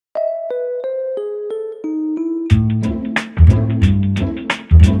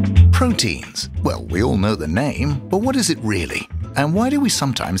Proteins. Well, we all know the name, but what is it really? And why do we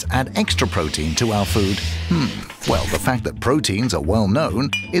sometimes add extra protein to our food? Well, the fact that proteins are well known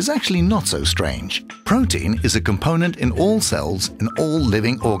is actually not so strange. Protein is a component in all cells in all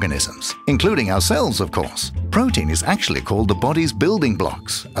living organisms, including ourselves, of course. Protein is actually called the body's building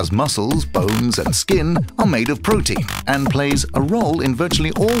blocks, as muscles, bones, and skin are made of protein and plays a role in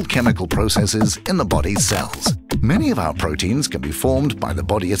virtually all chemical processes in the body's cells. Many of our proteins can be formed by the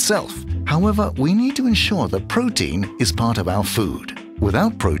body itself. However, we need to ensure that protein is part of our food.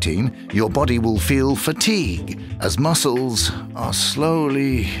 Without protein, your body will feel fatigue as muscles are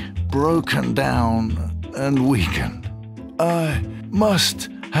slowly broken down and weakened. I must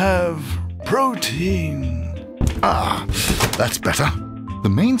have protein. That's better. The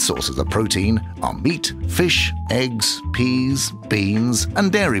main sources of protein are meat, fish, eggs, peas, beans,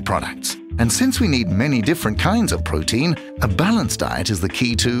 and dairy products. And since we need many different kinds of protein, a balanced diet is the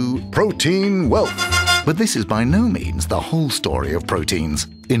key to protein wealth. But this is by no means the whole story of proteins.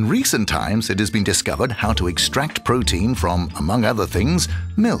 In recent times, it has been discovered how to extract protein from, among other things,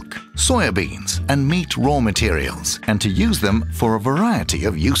 milk, soya beans, and meat raw materials, and to use them for a variety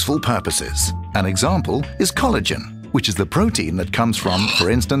of useful purposes. An example is collagen, which is the protein that comes from, for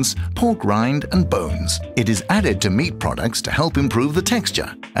instance, pork rind and bones. It is added to meat products to help improve the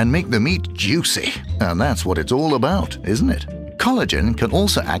texture and make the meat juicy. And that's what it's all about, isn't it? Collagen can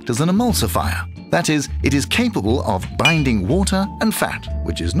also act as an emulsifier. That is, it is capable of binding water and fat,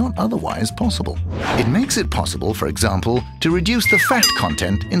 which is not otherwise possible. It makes it possible, for example, to reduce the fat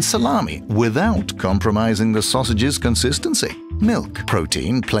content in salami without compromising the sausage's consistency. Milk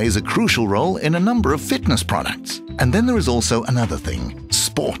protein plays a crucial role in a number of fitness products. And then there is also another thing,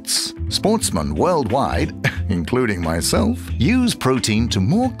 sports. Sportsmen worldwide, including myself, use protein to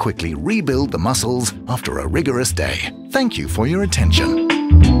more quickly rebuild the muscles after a rigorous day. Thank you for your attention.